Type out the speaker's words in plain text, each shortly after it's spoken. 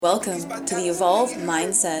Welcome to the Evolve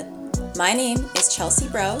Mindset. My name is Chelsea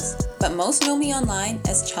Browse, but most know me online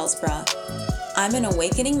as Chels Bra. I'm an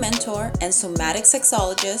awakening mentor and somatic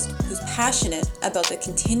sexologist who's passionate about the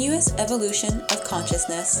continuous evolution of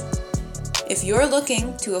consciousness. If you're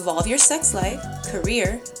looking to evolve your sex life,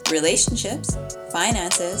 career, relationships,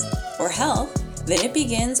 finances, or health, then it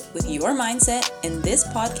begins with your mindset, and this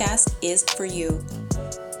podcast is for you.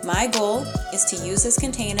 My goal is to use this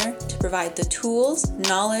container to provide the tools,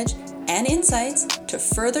 knowledge, and insights to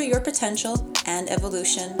further your potential and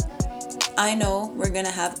evolution. I know we're going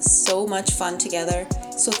to have so much fun together,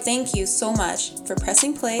 so thank you so much for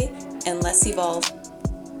pressing play, and let's evolve.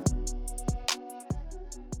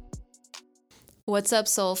 What's up,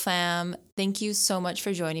 Soul Fam? Thank you so much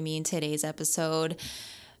for joining me in today's episode.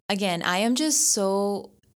 Again, I am just so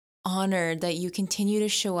honored that you continue to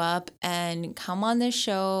show up and come on this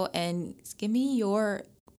show and give me your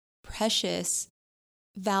precious,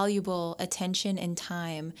 valuable attention and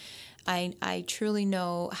time. I truly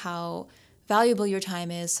know how valuable your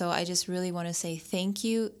time is, so I just really want to say thank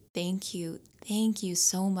you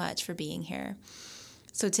so much for being here.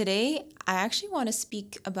 So today, I actually want to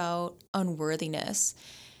speak about unworthiness.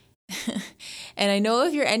 And I know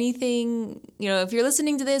if you're anything, if you're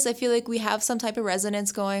listening to this, I feel like we have some type of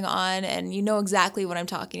resonance going on, and you know exactly what I'm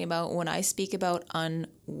talking about when I speak about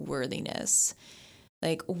unworthiness.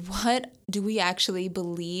 Like, what do we actually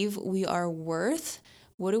believe we are worth?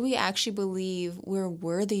 What do we actually believe we're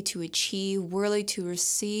worthy to achieve, worthy to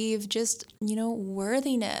receive? Just,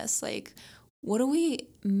 worthiness. Like, what do we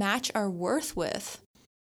match our worth with?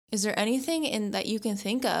 Is there anything that you can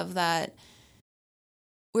think of that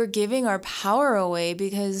we're giving our power away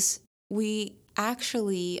because we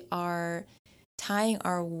actually are tying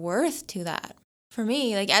our worth to that? For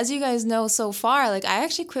me, like, as you guys know so far, like, I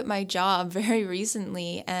actually quit my job very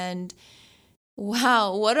recently, and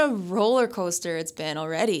wow, what a roller coaster it's been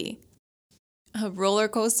already. A roller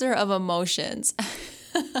coaster of emotions.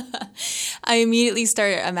 I immediately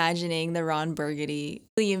started imagining the Ron Burgundy.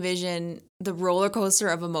 We envision the roller coaster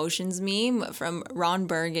of emotions meme from Ron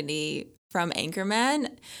Burgundy from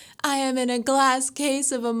Anchorman. I am in a glass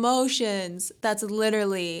case of emotions. That's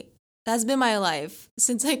been my life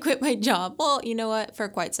since I quit my job. Well, you know what? For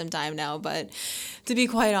quite some time now. But to be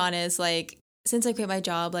quite honest, like, since I quit my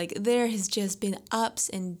job, like, there has just been ups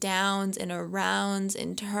and downs and arounds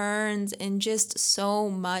and turns and just so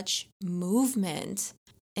much movement.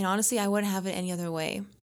 And honestly, I wouldn't have it any other way.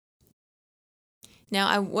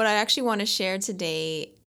 Now, what I actually want to share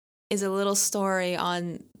today is a little story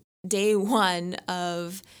on day one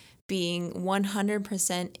of being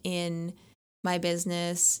 100% in my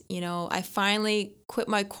business. I finally quit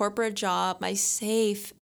my corporate job, my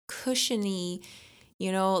safe, cushiony,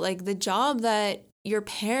 like the job that your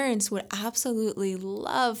parents would absolutely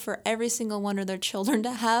love for every single one of their children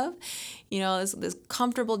to have. This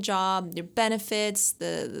comfortable job, your benefits,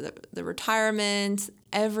 the retirement,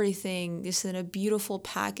 everything just in a beautiful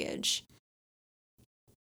package.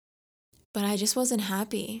 But I just wasn't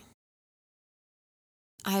happy.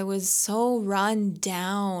 I was so run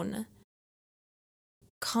down,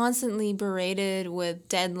 constantly berated with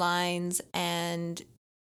deadlines and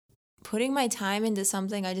putting my time into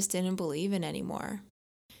something I just didn't believe in anymore.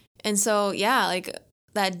 And so, yeah, like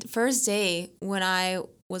that first day when I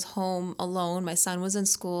was home alone, my son was in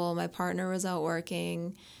school, my partner was out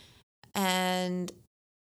working, and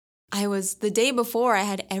the day before, I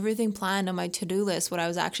had everything planned on my to-do list, what I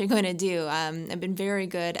was actually going to do. I've been very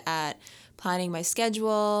good at planning my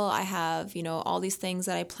schedule. I have, all these things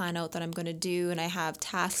that I plan out that I'm going to do, and I have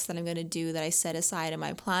tasks that I'm going to do that I set aside in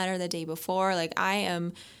my planner the day before. Like, I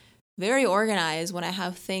am very organized when I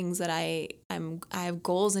have things that I have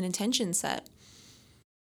goals and intentions set.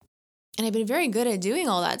 And I've been very good at doing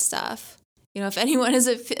all that stuff. If anyone is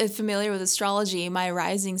familiar with astrology, my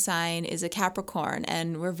rising sign is a Capricorn,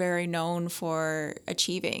 and we're very known for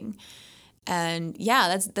achieving. And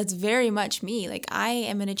yeah, that's very much me. Like, I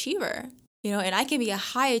am an achiever, and I can be a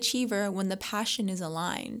high achiever when the passion is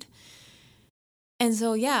aligned. And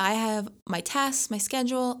so, yeah, I have my tasks, my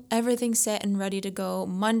schedule, everything set and ready to go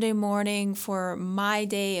Monday morning for my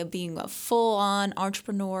day of being a full-on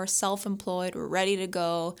entrepreneur, self-employed, ready to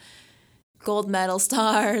go, gold medal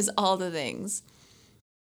stars, all the things.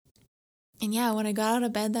 And yeah, when I got out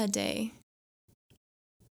of bed that day,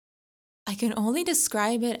 I can only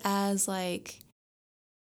describe it as like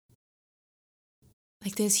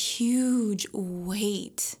this huge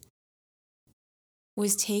weight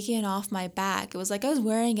was taken off my back. It was like I was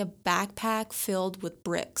wearing a backpack filled with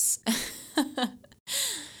bricks.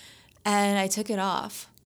 And I took it off.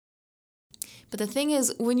 But the thing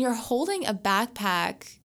is, when you're holding a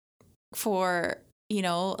backpack for,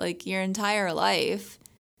 like your entire life,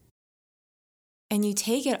 and you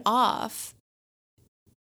take it off.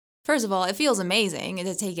 First of all, it feels amazing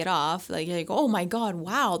to take it off. Like, you're like, oh my God,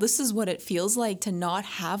 wow, this is what it feels like to not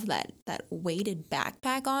have that weighted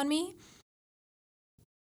backpack on me.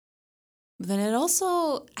 But then it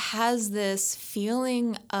also has this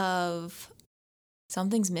feeling of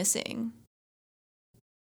something's missing.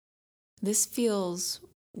 This feels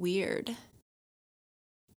weird. It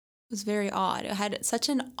was very odd. It had such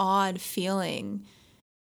an odd feeling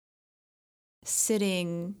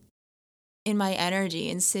sitting in my energy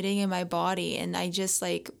and sitting in my body, and I just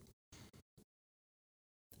I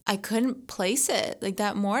couldn't place it like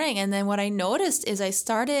that morning. And then what I noticed is I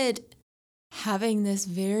started having this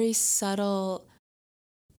very subtle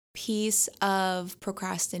piece of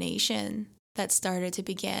procrastination that started to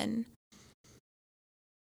begin.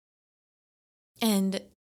 And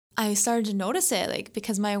I started to notice it,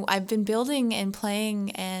 because I've been building and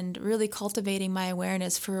playing and really cultivating my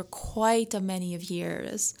awareness for quite a many of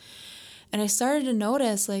years. And I started to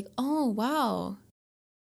notice oh, wow,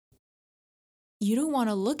 you don't want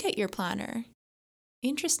to look at your planner.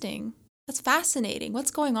 Interesting. That's fascinating.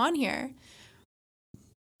 What's going on here?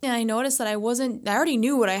 And I noticed that I already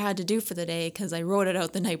knew what I had to do for the day because I wrote it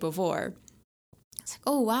out the night before. It's like,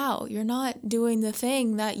 oh, wow, you're not doing the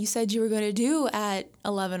thing that you said you were going to do at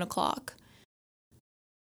 11 o'clock.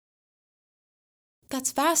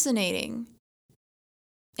 That's fascinating.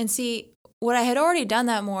 And see, what I had already done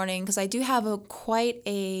that morning, because I do have quite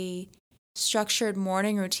a structured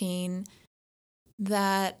morning routine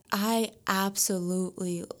that I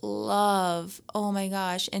absolutely love. Oh my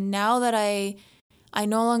gosh. And now that I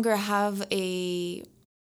no longer have a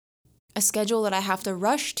schedule that I have to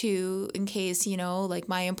rush to in case,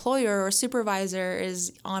 my employer or supervisor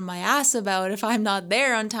is on my ass about if I'm not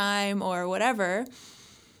there on time or whatever.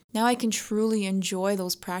 Now I can truly enjoy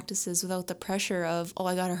those practices without the pressure of, oh,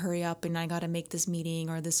 I got to hurry up and I got to make this meeting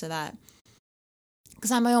or this or that.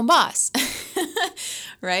 Because I'm my own boss,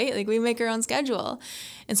 right? We make our own schedule.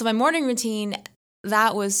 And so my morning routine,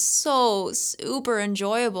 that was so super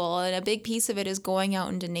enjoyable. And a big piece of it is going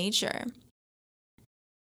out into nature.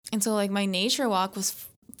 And so my nature walk was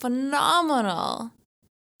phenomenal.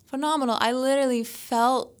 Phenomenal. I literally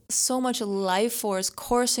felt so much life force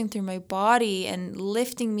coursing through my body and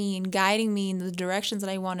lifting me and guiding me in the directions that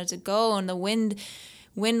I wanted to go. And the wind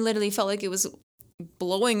literally felt like it was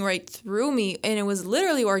blowing right through me. And it was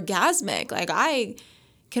literally orgasmic. I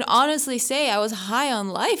can honestly say I was high on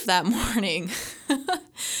life that morning.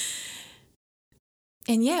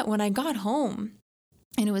 And yet when I got home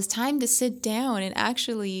and it was time to sit down and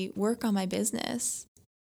actually work on my business,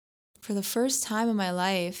 for the first time in my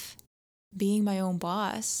life, being my own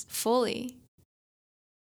boss fully,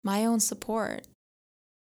 my own support,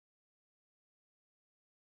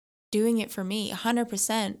 doing it for me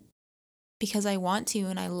 100% because I want to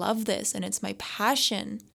and I love this and it's my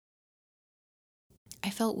passion, I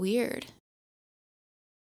felt weird.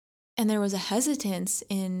 And there was a hesitance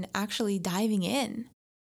in actually diving in.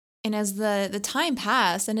 And as the time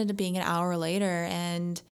passed, ended up being an hour later,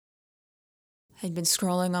 and I'd been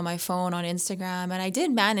scrolling on my phone on Instagram, and I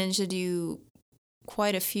did manage to do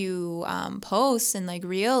quite a few posts and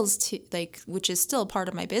reels to which is still part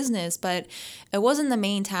of my business, but it wasn't the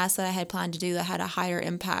main task that I had planned to do that had a higher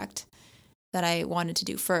impact that I wanted to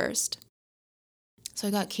do first. So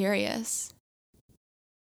I got curious.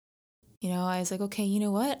 I was like, okay, you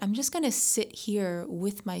know what? I'm just going to sit here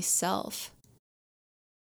with myself.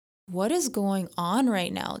 What is going on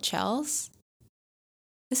right now, Chels?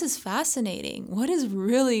 This is fascinating. What is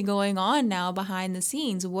really going on now behind the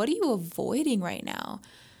scenes? What are you avoiding right now?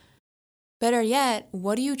 Better yet,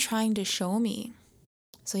 what are you trying to show me?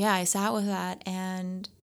 So yeah, I sat with that and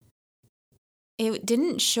it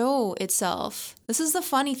didn't show itself. This is the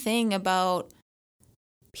funny thing about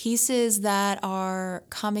pieces that are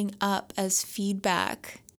coming up as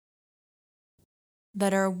feedback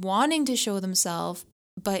that are wanting to show themselves,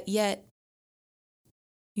 but yet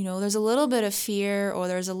there's a little bit of fear, or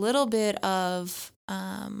there's a little bit of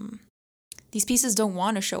these pieces don't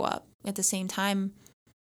want to show up at the same time,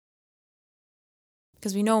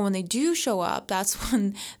 because we know when they do show up, that's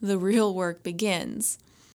when the real work begins.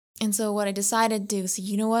 And so what I decided to do is,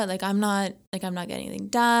 you know what, I'm not getting anything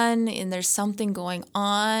done and there's something going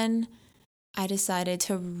on. I decided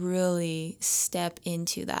to really step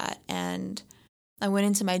into that, and I went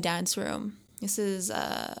into my dance room. This is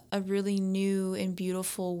a really new and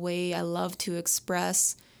beautiful way I love to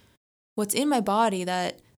express what's in my body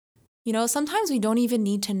that, sometimes we don't even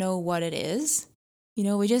need to know what it is.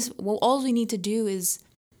 All we need to do is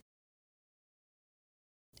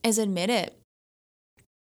is admit it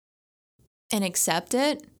and accept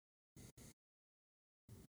it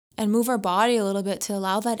and move our body a little bit to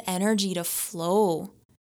allow that energy to flow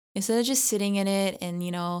instead of just sitting in it and,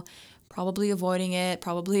 probably avoiding it,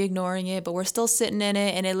 probably ignoring it, but we're still sitting in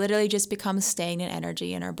it and it literally just becomes stagnant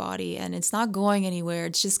energy in our body and it's not going anywhere.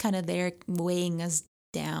 It's just kind of there weighing us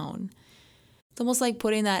down. It's almost like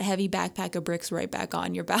putting that heavy backpack of bricks right back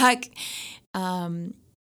on your back to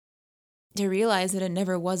realize that it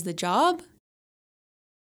never was the job.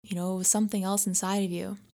 It was something else inside of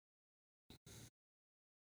you.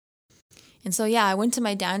 And so, I went to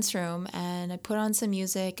my dance room and I put on some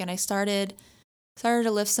music and I started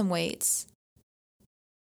to lift some weights.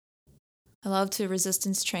 I love to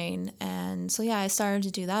resistance train. And so, I started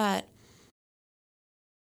to do that.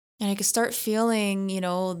 And I could start feeling,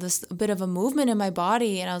 this bit of a movement in my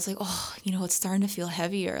body. And I was like, oh, it's starting to feel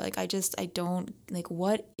heavier. Like, I don't, like,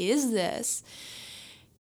 what is this?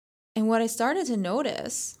 And what I started to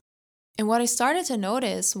notice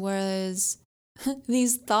was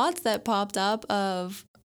these thoughts that popped up of,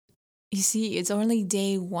 you see, it's only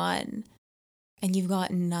day one and you've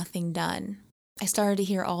gotten nothing done. I started to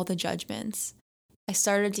hear all the judgments. I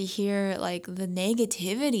started to hear like the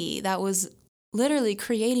negativity that was literally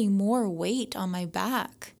creating more weight on my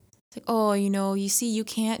back. It's like, oh, you see, you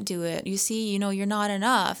can't do it. You see, you're not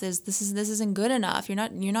enough. This isn't good enough. You're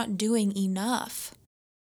not doing enough.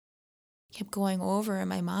 I kept going over in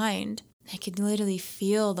my mind. I could literally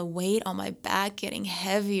feel the weight on my back getting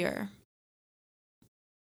heavier.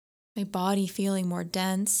 My body feeling more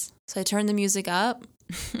dense. So I turned the music up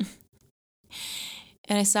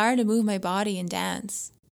and I started to move my body and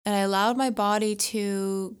dance. And I allowed my body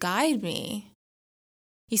to guide me.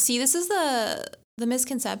 You see, this is the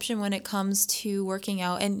misconception when it comes to working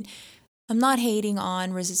out. And I'm not hating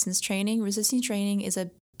on resistance training. Resistance training is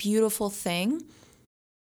a beautiful thing,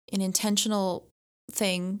 an intentional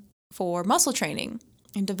thing for muscle training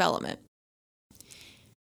and development.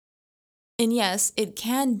 And yes, it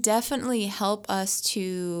can definitely help us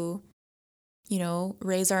to,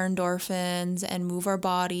 raise our endorphins and move our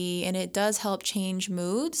body, and it does help change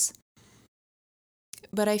moods.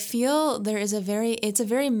 But I feel it's a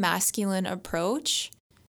very masculine approach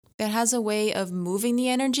that has a way of moving the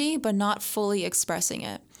energy, but not fully expressing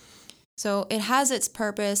it. So it has its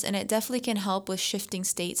purpose, and it definitely can help with shifting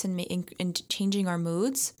states and changing our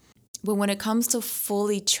moods. But when it comes to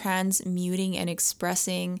fully transmuting and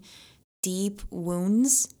expressing deep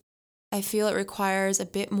wounds, I feel it requires a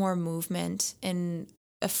bit more movement and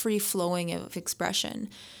a free flowing of expression.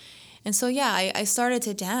 And so, I started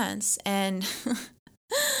to dance, and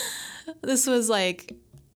this was like,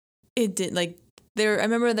 it did like, I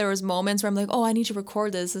remember there was moments where I'm like, oh, I need to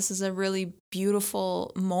record this. This is a really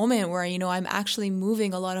beautiful moment where, I'm actually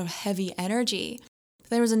moving a lot of heavy energy. But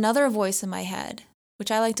there was another voice in my head,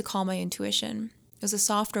 which I like to call my intuition. It was a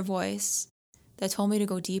softer voice that told me to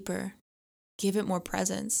go deeper, give it more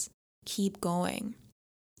presence, keep going.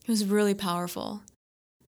 It was really powerful.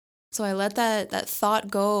 So I let that thought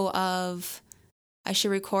go of, I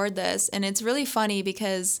should record this. And it's really funny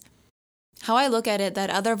because how I look at it, that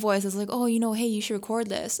other voice is like, oh, hey, you should record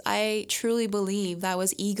this. I truly believe that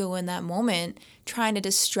was ego in that moment trying to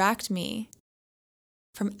distract me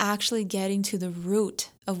from actually getting to the root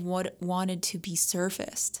of what wanted to be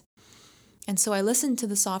surfaced. And so I listened to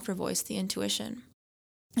the softer voice, the intuition,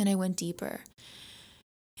 and I went deeper.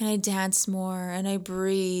 And I danced more and I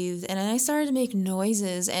breathed and I started to make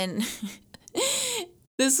noises and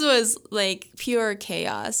this was like pure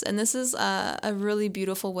chaos. And this is a really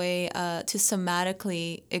beautiful way to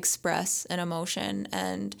somatically express an emotion.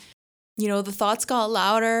 And, the thoughts got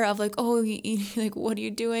louder of like, oh, like, what are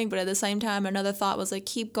you doing? But at the same time, another thought was like,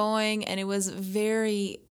 keep going. And it was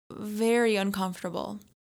very, very uncomfortable.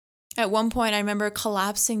 At one point, I remember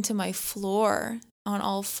collapsing to my floor on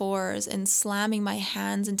all fours and slamming my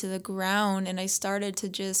hands into the ground. And I started to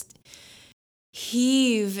just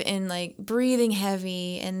heave and like breathing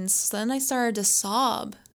heavy. And then I started to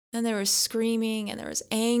sob. Then there was screaming and there was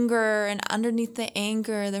anger. And underneath the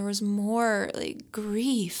anger, there was more like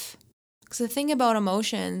grief. Because the thing about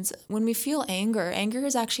emotions, when we feel anger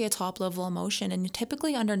is actually a top level emotion. And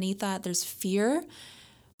typically underneath that, there's fear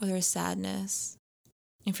or there's sadness.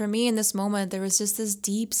 And for me in this moment, there was just this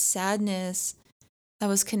deep sadness that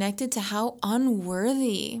was connected to how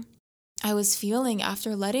unworthy I was feeling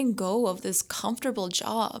after letting go of this comfortable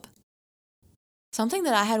job. Something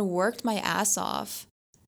that I had worked my ass off.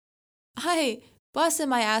 I busted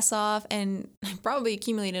my ass off and probably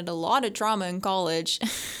accumulated a lot of trauma in college,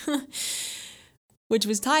 which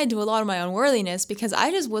was tied to a lot of my unworthiness because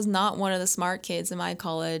I just was not one of the smart kids in my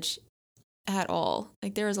college. at all.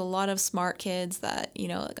 Like there was a lot of smart kids that,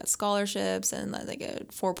 got scholarships and like a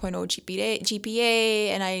 4.0 GPA,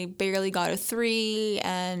 and I barely got a 3.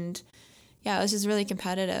 And yeah, it was just really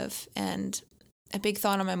competitive. And a big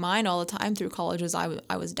thought on my mind all the time through college was I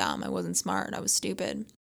was dumb. I wasn't smart. I was stupid.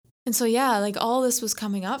 And so, yeah, like all this was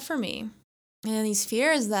coming up for me. And these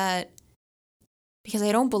fears that, because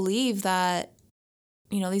I don't believe that,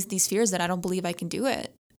 these fears that I don't believe I can do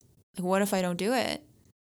it. Like, what if I don't do it?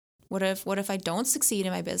 What if I don't succeed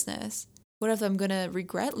in my business? What if I'm going to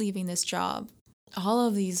regret leaving this job? All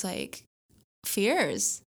of these like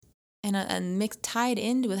fears and mixed tied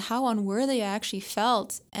in with how unworthy I actually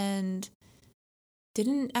felt, and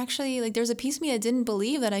didn't actually, like, there's a piece of me that didn't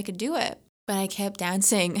believe that I could do it, but I kept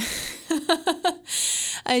dancing.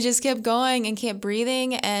 I just kept going and kept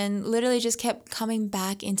breathing and literally just kept coming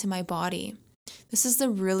back into my body. This is the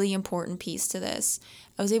really important piece to this.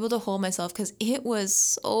 I was able to hold myself because it was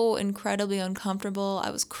so incredibly uncomfortable.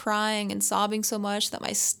 I was crying and sobbing so much that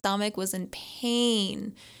my stomach was in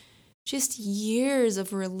pain. Just years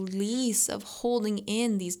of release, of holding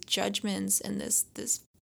in these judgments and this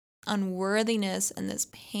unworthiness and this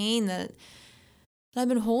pain that I've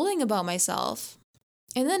been holding about myself.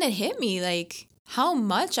 And then it hit me like how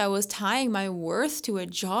much I was tying my worth to a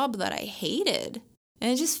job that I hated.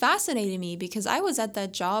 And it just fascinated me because I was at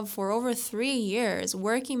that job for over 3 years,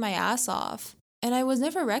 working my ass off, and I was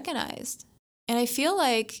never recognized. And I feel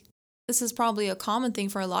like this is probably a common thing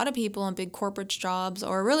for a lot of people in big corporate jobs,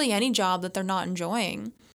 or really any job that they're not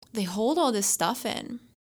enjoying. They hold all this stuff in.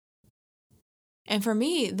 And for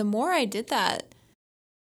me, the more I did that,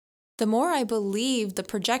 the more I believed the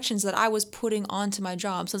projections that I was putting onto my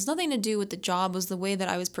job. So it's nothing to do with the job, it was the way that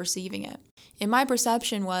I was perceiving it. And my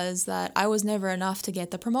perception was that I was never enough to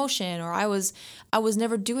get the promotion, or I was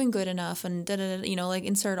never doing good enough, and like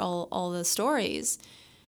insert all the stories.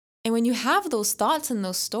 And when you have those thoughts and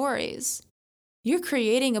those stories, you're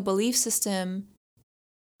creating a belief system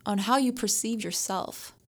on how you perceive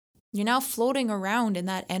yourself. You're now floating around in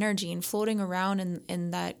that energy and floating around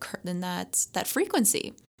in that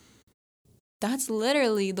frequency. That's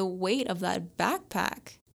literally the weight of that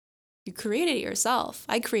backpack. You created it yourself.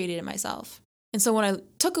 I created it myself. And so when I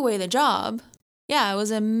took away the job, yeah, it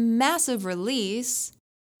was a massive release,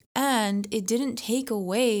 and it didn't take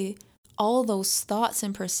away all those thoughts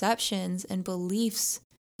and perceptions and beliefs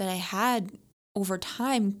that I had over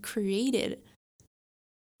time created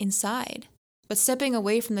inside. But stepping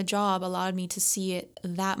away from the job allowed me to see it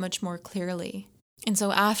that much more clearly. And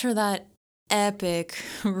so after that epic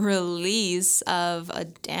release of a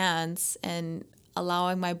dance and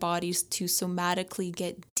allowing my body to somatically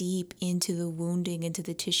get deep into the wounding, into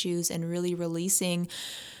the tissues, and really releasing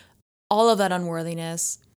all of that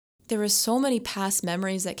unworthiness, there were so many past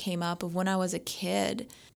memories that came up of when I was a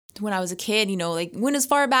kid. When I was a kid, like went as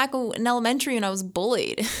far back in elementary and I was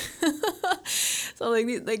bullied. So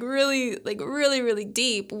like really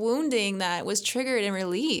deep wounding that was triggered and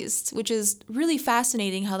released, which is really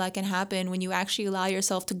fascinating how that can happen when you actually allow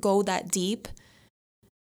yourself to go that deep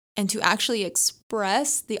and to actually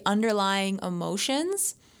express the underlying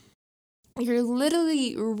emotions. You're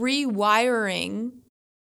literally rewiring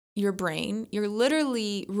your brain. You're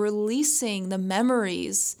literally releasing the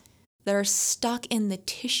memories that are stuck in the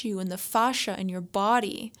tissue and the fascia in your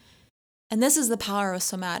body. And this is the power of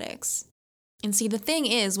somatics. And see, the thing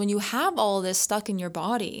is, when you have all this stuck in your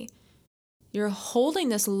body, you're holding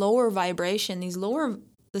this lower vibration,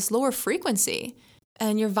 this lower frequency,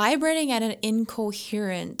 and you're vibrating at an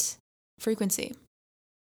incoherent frequency.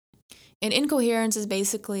 And incoherence is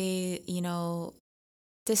basically,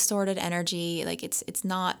 distorted energy, like it's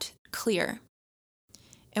not clear.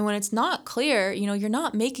 And when it's not clear, you're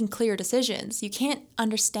not making clear decisions. You can't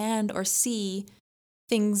understand or see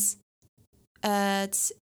things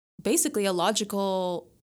at basically a logical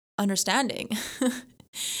understanding.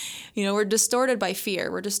 We're distorted by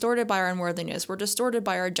fear. We're distorted by our unworthiness. We're distorted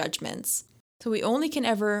by our judgments. So we only can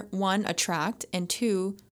ever, 1, attract, and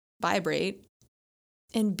 2, vibrate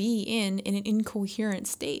and be in an incoherent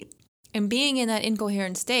state. And being in that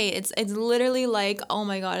incoherent state, it's literally like, oh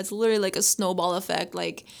my God, it's literally like a snowball effect.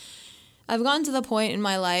 Like, I've gotten to the point in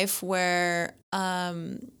my life where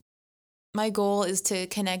my goal is to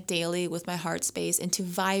connect daily with my heart space and to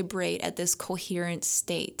vibrate at this coherent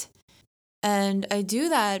state. And I do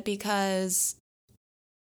that because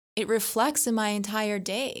it reflects in my entire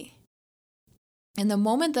day. And the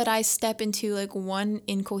moment that I step into like one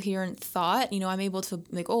incoherent thought, I'm able to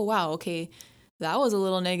like, oh wow, okay, that was a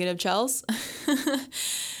little negative, Chels.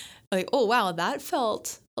 Like, oh wow, that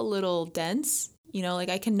felt a little dense. Like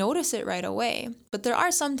I can notice it right away. But there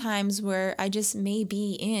are some times where I just may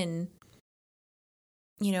be in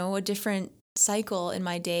a different cycle in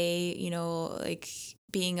my day, like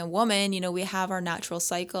being a woman, we have our natural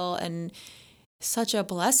cycle, and such a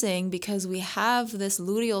blessing because we have this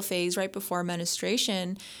luteal phase right before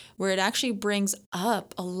menstruation where it actually brings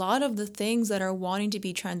up a lot of the things that are wanting to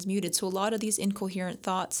be transmuted. So a lot of these incoherent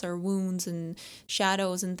thoughts or wounds and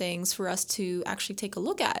shadows and things for us to actually take a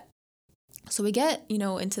look at. So we get,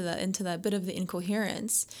 into that bit of the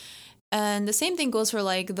incoherence. And the same thing goes for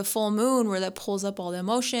like the full moon, where that pulls up all the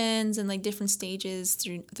emotions and like different stages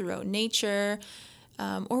throughout nature.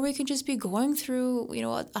 Or we could just be going through,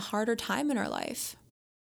 a harder time in our life.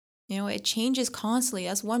 It changes constantly.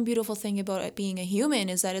 That's one beautiful thing about it being a human,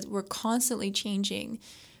 is that we're constantly changing,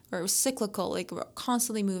 or cyclical, like we're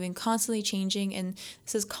constantly moving, constantly changing. And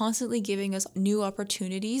this is constantly giving us new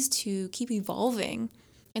opportunities to keep evolving.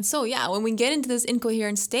 And so, yeah, when we get into this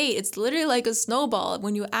incoherent state, it's literally like a snowball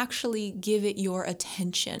when you actually give it your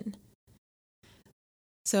attention.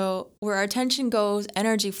 So where our attention goes,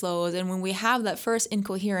 energy flows. And when we have that first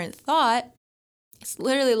incoherent thought, it's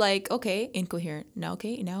literally like, okay, incoherent. Now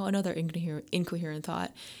another incoherent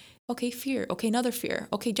thought. Okay, fear. Okay, another fear.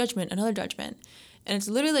 Okay, judgment, another judgment. And it's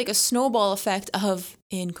literally like a snowball effect of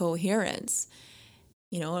incoherence.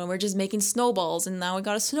 And we're just making snowballs, and now we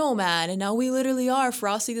got a snowman, and now we literally are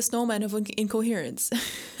Frosty the Snowman of incoherence.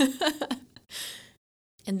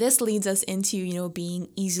 And this leads us into, being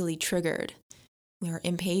easily triggered. We are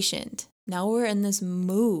impatient. Now we're in this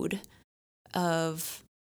mood of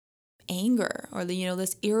anger, or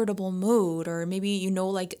this irritable mood, or maybe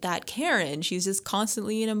like that Karen, she's just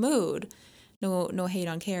constantly in a mood. No hate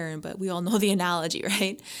on Karen, but we all know the analogy,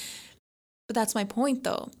 right? But that's my point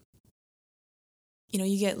though.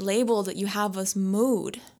 You get labeled that you have this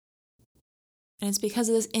mood, and it's because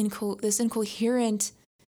of this incoherent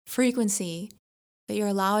frequency that you're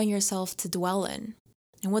allowing yourself to dwell in.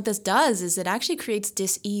 And what this does is it actually creates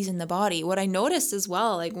dis-ease in the body. What I noticed as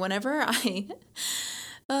well, like whenever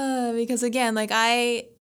because again, like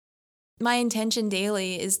my intention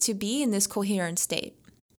daily is to be in this coherent state.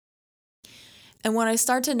 And when I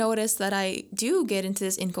start to notice that I do get into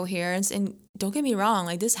this incoherence, and don't get me wrong,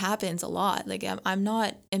 like this happens a lot. Like I'm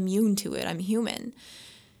not immune to it. I'm human.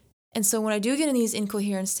 And so when I do get in these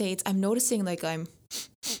incoherent states, I'm noticing like I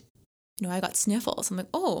got sniffles. I'm like,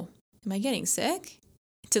 oh, am I getting sick?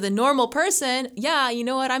 To the normal person, yeah, you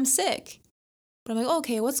know what, I'm sick. But I'm like,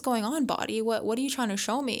 okay, what's going on, body? What are you trying to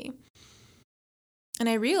show me? And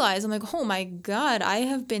I realize, I'm like, oh my God, I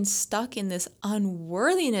have been stuck in this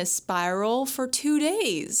unworthiness spiral for 2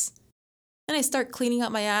 days. And I start cleaning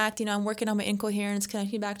up my act, I'm working on my incoherence,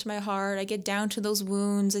 connecting back to my heart. I get down to those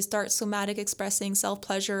wounds. I start somatic expressing,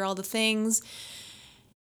 self-pleasure, all the things.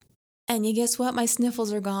 And you guess what? My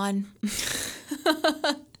sniffles are gone.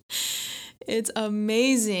 It's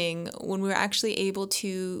amazing when we're actually able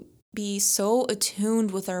to be so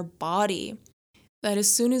attuned with our body that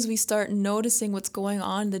as soon as we start noticing what's going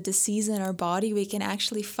on, the disease in our body, we can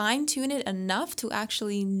actually fine tune it enough to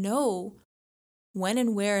actually know when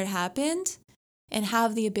and where it happened, and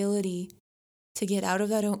have the ability to get out of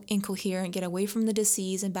that incoherent, get away from the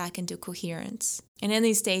disease and back into coherence. And in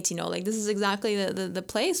these states, like this is exactly the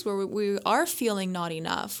place where we are feeling not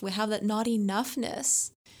enough. We have that not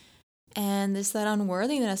enoughness. And there's that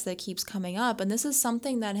unworthiness that keeps coming up. And this is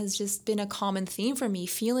something that has just been a common theme for me,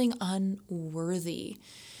 feeling unworthy.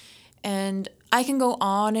 And I can go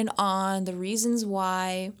on and on the reasons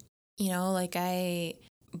why,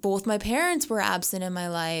 both my parents were absent in my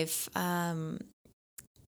life. I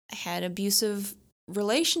had abusive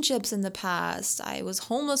relationships in the past. I was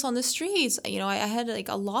homeless on the streets. I had like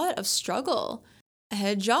a lot of struggle. I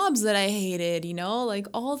had jobs that I hated, like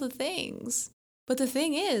all the things. But the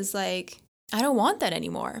thing is, like, I don't want that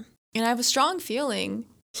anymore. And I have a strong feeling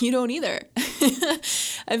you don't either.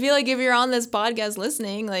 I feel like if you're on this podcast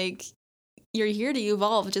listening, like, you're here to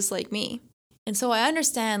evolve just like me. And so I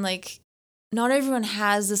understand, like, not everyone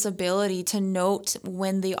has this ability to note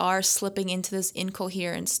when they are slipping into this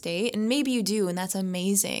incoherent state. And maybe you do, and that's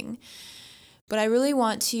amazing. But I really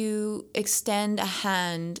want to extend a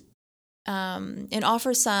hand and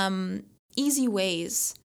offer some easy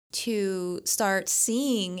ways to start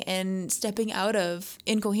seeing and stepping out of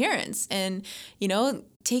incoherence and,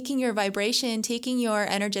 taking your vibration, taking your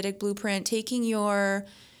energetic blueprint, taking your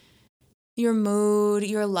mood,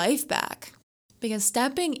 your life back. Because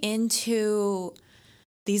stepping into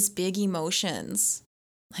these big emotions,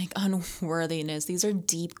 like unworthiness, these are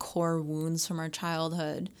deep core wounds from our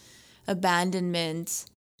childhood, abandonment,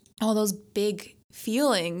 all those big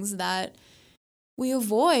feelings that we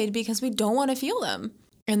avoid because we don't want to feel them.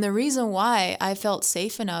 And the reason why I felt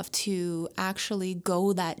safe enough to actually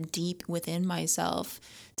go that deep within myself,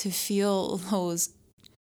 to feel those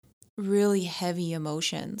really heavy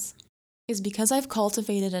emotions, is because I've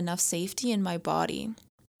cultivated enough safety in my body.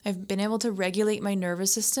 I've been able to regulate my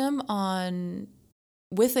nervous system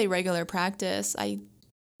with a regular practice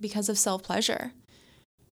because of self-pleasure.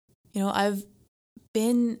 I've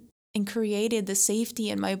been and created the safety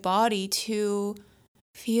in my body to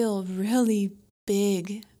feel really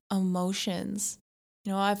big emotions.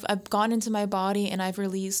 I've gone into my body and I've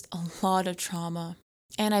released a lot of trauma,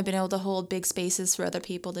 and I've been able to hold big spaces for other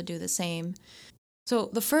people to do the same. So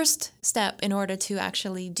the first step in order to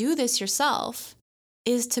actually do this yourself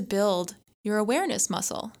is to build your awareness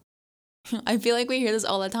muscle. I feel like we hear this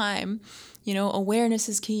all the time. Awareness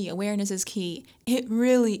is key. Awareness is key. It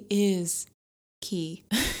really is key.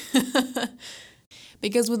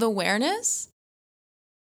 Because with awareness,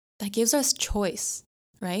 that gives us choice,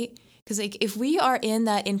 right? Because if we are in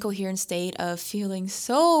that incoherent state of feeling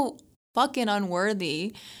so fucking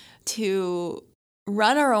unworthy to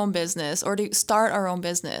run our own business or to start our own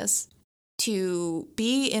business, to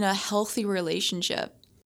be in a healthy relationship,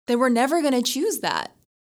 then we're never going to choose that,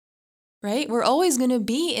 right? We're always going to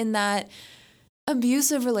be in that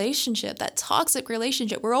abusive relationship, that toxic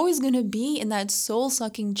relationship. We're always going to be in that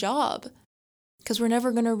soul-sucking job because we're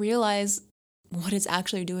never going to realize what it's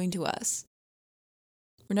actually doing to us.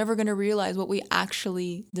 We're never going to realize what we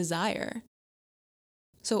actually desire.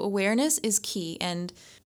 So awareness is key. And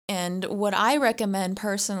what I recommend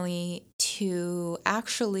personally to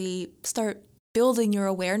actually start building your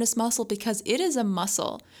awareness muscle, because it is a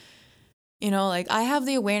muscle. I have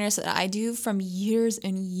the awareness that I do from years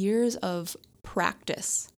and years of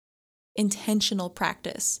practice, intentional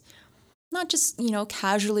practice, not just,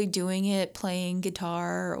 casually doing it, playing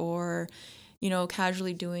guitar or,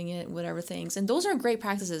 casually doing it, whatever things. And those are great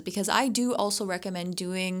practices because I do also recommend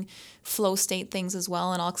doing flow state things as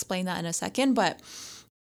well. And I'll explain that in a second, but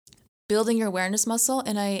building your awareness muscle.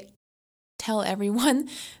 And I tell everyone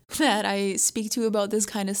that I speak to about this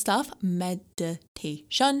kind of stuff,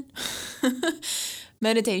 meditation.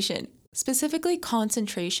 Meditation, specifically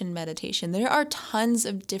concentration meditation. There are tons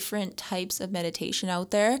of different types of meditation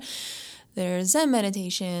out there. There's Zen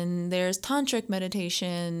meditation, there's tantric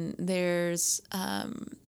meditation, there's, I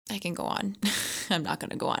can go on. I'm not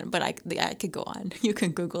going to go on, but I could go on. You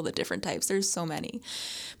can Google the different types. There's so many.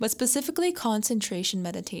 But specifically concentration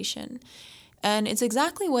meditation. And it's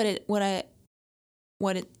exactly what it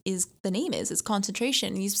is, the name is. It's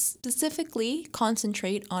concentration. You specifically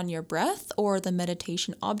concentrate on your breath or the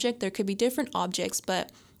meditation object. There could be different objects, but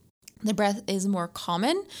the breath is more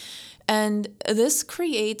common. And this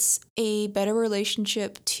creates a better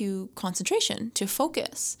relationship to concentration, to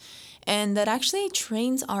focus. And that actually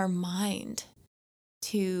trains our mind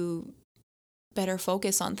to better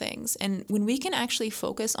focus on things. And when we can actually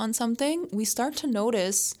focus on something, we start to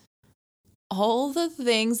notice all the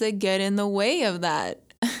things that get in the way of that.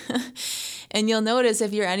 And you'll notice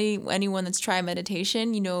if you're anyone that's tried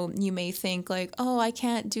meditation, you may think like, oh, I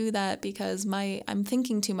can't do that because I'm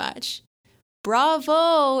thinking too much.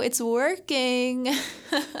 Bravo, it's working.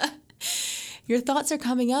 Your thoughts are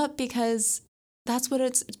coming up because that's what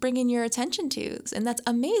it's bringing your attention to. And that's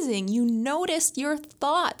amazing. You noticed your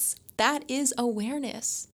thoughts. That is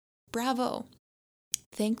awareness. Bravo.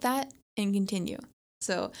 Think that and continue.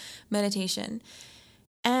 So meditation.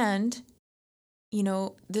 And,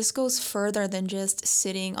 this goes further than just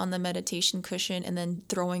sitting on the meditation cushion and then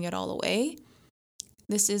throwing it all away.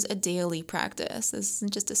 This is a daily practice. This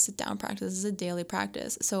isn't just a sit-down practice. This is a daily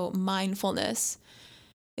practice. So mindfulness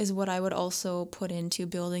is what I would also put into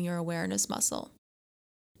building your awareness muscle.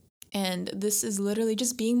 And this is literally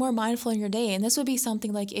just being more mindful in your day. And this would be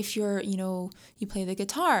something like if you're, you play the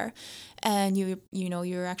guitar and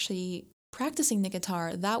you're actually practicing the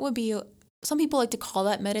guitar. That would be, some people like to call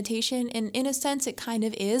that meditation. And in a sense, it kind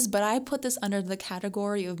of is, but I put this under the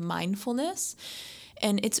category of mindfulness.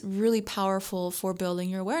 And it's really powerful for building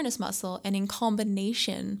your awareness muscle. And in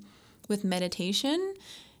combination with meditation,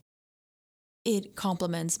 it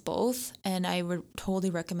complements both. And I would totally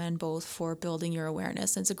recommend both for building your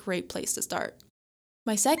awareness. And it's a great place to start.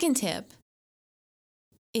 My second tip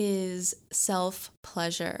is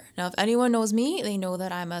self-pleasure. Now, if anyone knows me, they know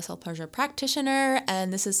that I'm a self-pleasure practitioner.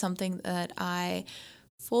 And this is something that I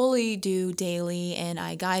fully do daily and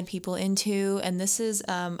I guide people into. And this is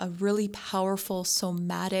a really powerful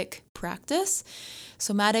somatic practice.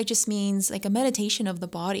 Somatic just means like a meditation of the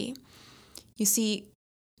body. You see,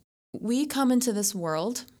 we come into this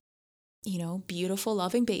world, beautiful,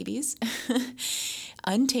 loving babies,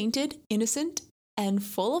 untainted, innocent, and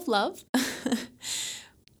full of love.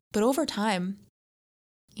 But over time,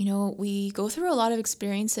 we go through a lot of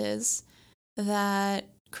experiences that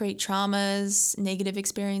create traumas, negative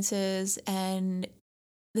experiences, and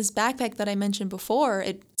this backpack that I mentioned before,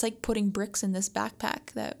 it's like putting bricks in this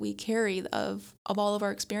backpack that we carry of all of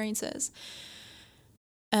our experiences.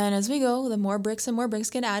 And as we go, the more bricks and more bricks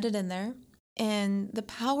get added in there. And the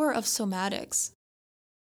power of somatics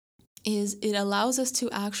is it allows us to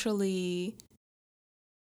actually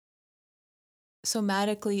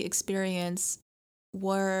somatically experience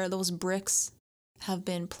where those bricks have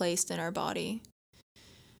been placed in our body.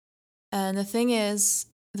 And the thing is,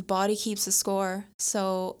 the body keeps a score.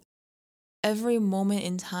 So every moment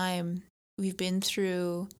in time, we've been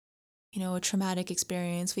through, a traumatic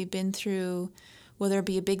experience. We've been through, whether it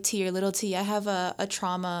be a big T or little t. I have a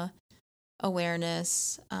trauma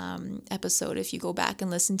awareness episode. If you go back and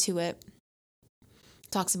listen to it,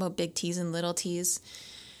 talks about big T's and little t's.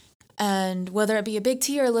 And whether it be a big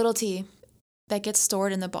T or a little t, that gets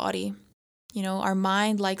stored in the body. Our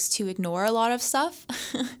mind likes to ignore a lot of stuff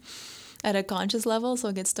at a conscious level, so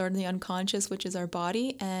it gets stored in the unconscious, which is our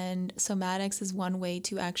body. And somatics is one way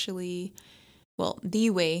to actually, the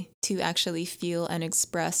way to actually feel and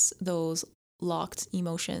express those locked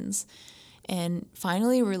emotions and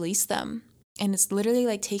finally release them. And it's literally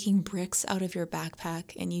like taking bricks out of your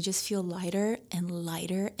backpack, and you just feel lighter and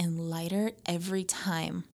lighter and lighter every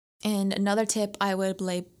time. And another tip I'm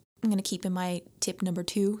going to keep in my tip number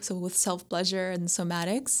 2, so with self-pleasure and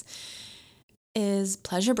somatics, is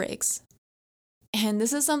pleasure breaks. And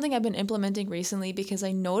this is something I've been implementing recently because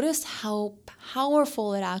I noticed how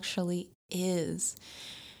powerful it actually is,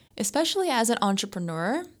 especially as an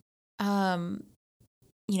entrepreneur.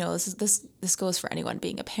 This goes for anyone,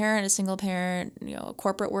 being a parent, a single parent, a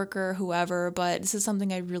corporate worker, whoever, but this is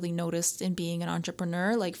something I really noticed in being an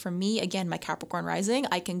entrepreneur. Like for me, again, my Capricorn rising,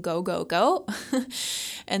 I can go.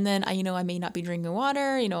 And then I may not be drinking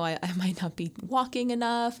water, I might not be walking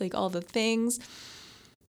enough, like all the things.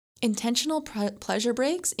 Intentional pleasure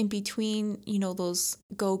breaks in between, those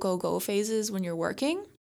go phases when you're working.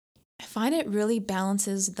 I find it really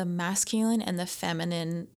balances the masculine and the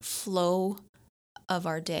feminine flow of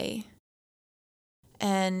our day.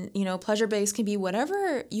 And, pleasure breaks can be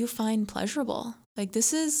whatever you find pleasurable. Like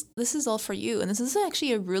this is all for you. And this is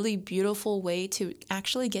actually a really beautiful way to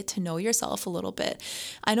actually get to know yourself a little bit.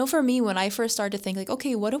 I know for me, when I first started to think like,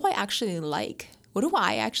 okay, what do I actually like? What do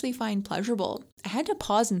I actually find pleasurable? I had to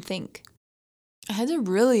pause and think. I had to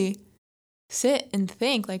really sit and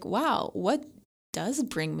think like, wow, what does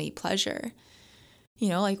bring me pleasure?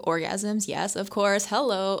 Like orgasms, yes, of course,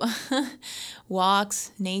 hello.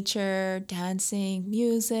 Walks, nature, dancing,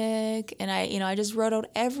 music. And I just wrote out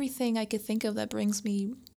everything I could think of that brings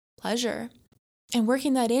me pleasure. And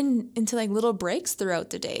working that into like little breaks throughout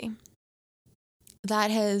the day. That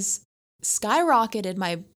has skyrocketed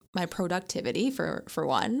my productivity for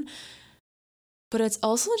one. But it's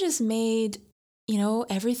also just made,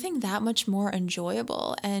 everything that much more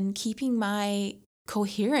enjoyable and keeping my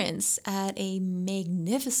coherence at a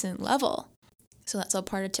magnificent level. So that's all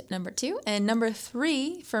part of tip number 2. And number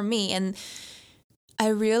 3 for me, and I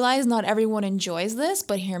realize not everyone enjoys this,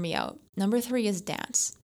 but hear me out. Number 3 is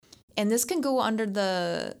dance. And this can go under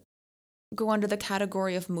the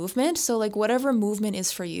category of movement. So like whatever movement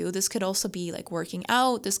is for you, this could also be like working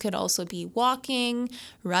out. This could also be walking,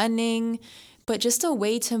 running, but just a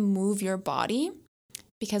way to move your body.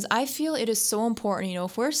 Because I feel it is so important,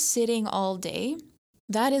 if we're sitting all day,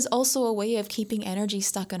 that is also a way of keeping energy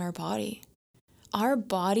stuck in our body. Our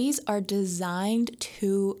bodies are designed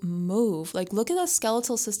to move. Like look at the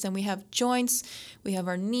skeletal system. We have joints, we have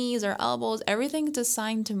our knees, our elbows, everything's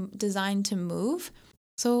designed to move.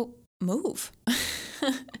 So move.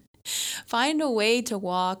 Find a way to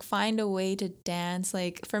walk, find a way to dance.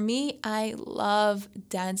 Like for me, I love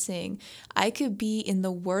dancing. I could be in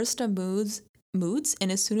the worst of moods,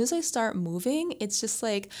 and as soon as I start moving, it's just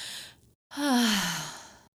like,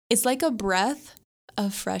 it's like a breath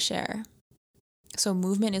of fresh air. So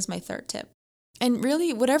movement is my 3rd tip. And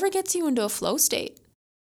really, whatever gets you into a flow state.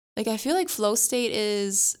 Like I feel like flow state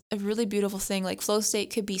is a really beautiful thing. Like flow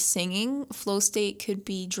state could be singing, flow state could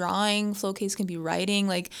be drawing, flow state can be writing,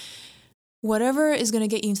 like whatever is going to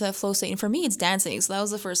get you into that flow state. And for me, it's dancing. So that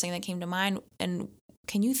was the first thing that came to mind. And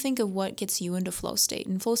can you think of what gets you into flow state?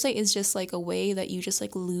 And flow state is just like a way that you just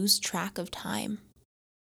like lose track of time.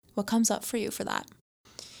 What comes up for you for that?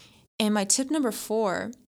 And my tip number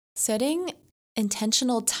 4, setting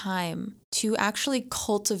intentional time to actually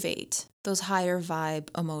cultivate those higher vibe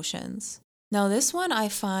emotions. Now, this one I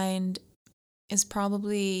find is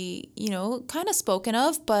probably, kind of spoken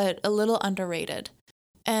of, but a little underrated.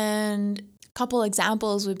 And couple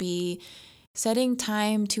examples would be setting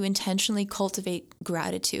time to intentionally cultivate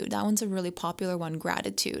gratitude. That one's a really popular one,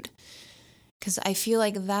 gratitude. Because I feel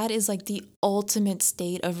like that is like the ultimate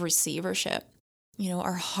state of receivership.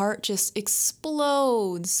 Our heart just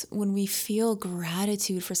explodes when we feel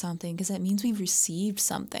gratitude for something because that means we've received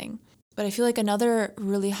something. But I feel like another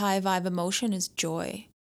really high vibe emotion is joy.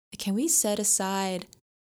 Can we set aside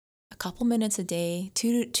a couple minutes a day,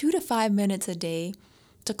 2 to 5 minutes a day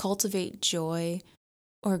to cultivate joy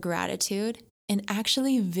or gratitude and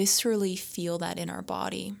actually viscerally feel that in our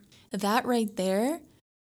body? That right there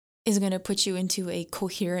is going to put you into a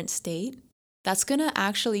coherent state. That's going to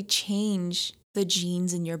actually change the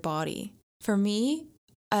genes in your body. For me,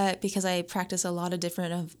 because I practice a lot of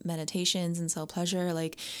different meditations and self-pleasure,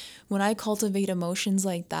 like when I cultivate emotions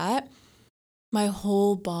like that, my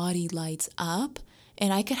whole body lights up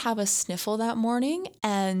and I could have a sniffle that morning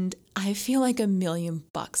and I feel like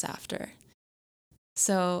 $1,000,000 after.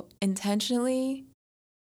 So intentionally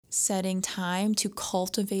setting time to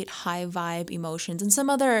cultivate high vibe emotions. And some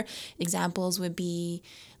other examples would be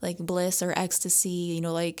like bliss or ecstasy,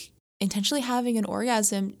 like intentionally having an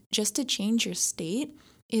orgasm just to change your state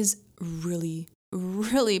is really,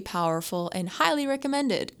 really powerful and highly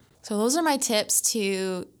recommended. So those are my tips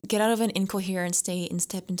to get out of an incoherent state and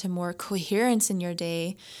step into more coherence in your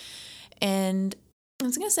day. And I'm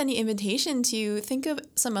just going to send you an invitation to think of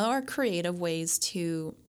some other creative ways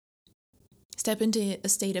to step into a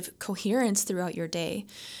state of coherence throughout your day.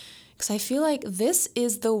 Because I feel like this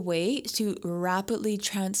is the way to rapidly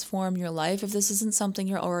transform your life. If this isn't something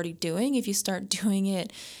you're already doing, if you start doing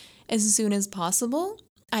it as soon as possible,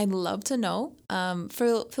 I'd love to know.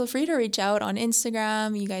 Feel free to reach out on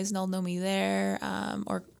Instagram. You guys all know me there.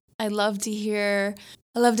 Or I'd love to hear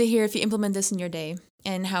if you implement this in your day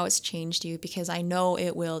and how it's changed you, because I know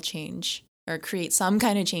it will change or create some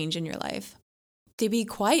kind of change in your life. To be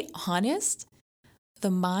quite honest, the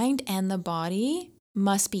mind and the body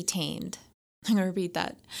must be tamed. I'm going to repeat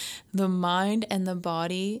that. The mind and the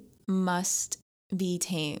body must be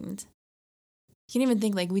tamed. You can even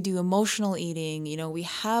think like we do emotional eating. We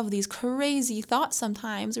have these crazy thoughts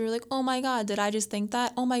sometimes. We're like, oh my God, did I just think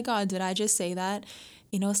that? Oh my God, did I just say that?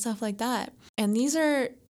 Stuff like that. And these are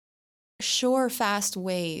sure, fast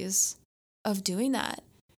ways of doing that,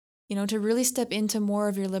 to really step into more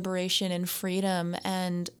of your liberation and freedom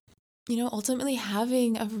and, ultimately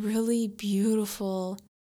having a really beautiful,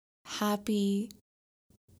 happy,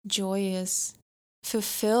 joyous,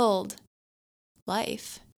 fulfilled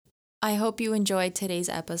life. I hope you enjoyed today's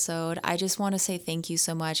episode. I just want to say thank you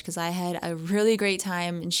so much because I had a really great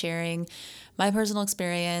time in sharing my personal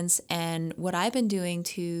experience and what I've been doing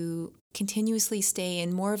to continuously stay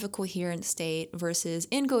in more of a coherent state versus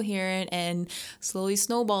incoherent and slowly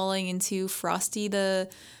snowballing into Frosty the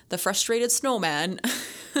frustrated snowman.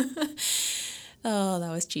 Oh, that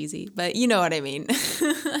was cheesy, but you know what I mean.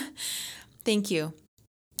 Thank you.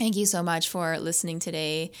 Thank you so much for listening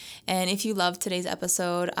today. And if you loved today's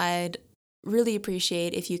episode, I'd really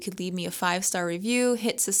appreciate if you could leave me a 5-star review,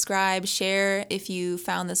 hit subscribe, share if you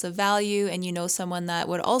found this of value and you know someone that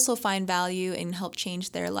would also find value and help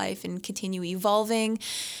change their life and continue evolving.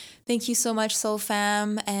 Thank you so much, Soul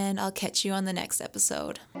Fam, and I'll catch you on the next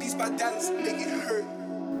episode.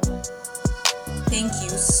 Thank you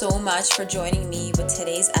so much for joining me with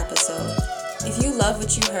today's episode. If you love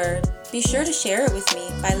what you heard, be sure to share it with me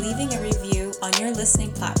by leaving a review on your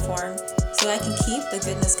listening platform so I can keep the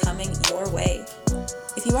goodness coming your way.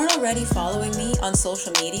 If you aren't already following me on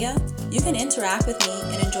social media, you can interact with me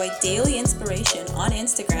and enjoy daily inspiration on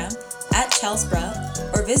Instagram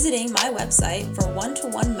 @Chelsbra or visiting my website for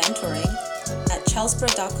one-to-one mentoring at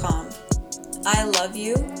chelsbra.com. I love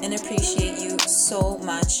you and appreciate you so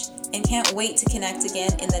much and can't wait to connect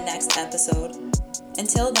again in the next episode.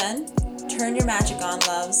 Until then, turn your magic on,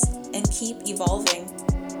 loves, and keep evolving.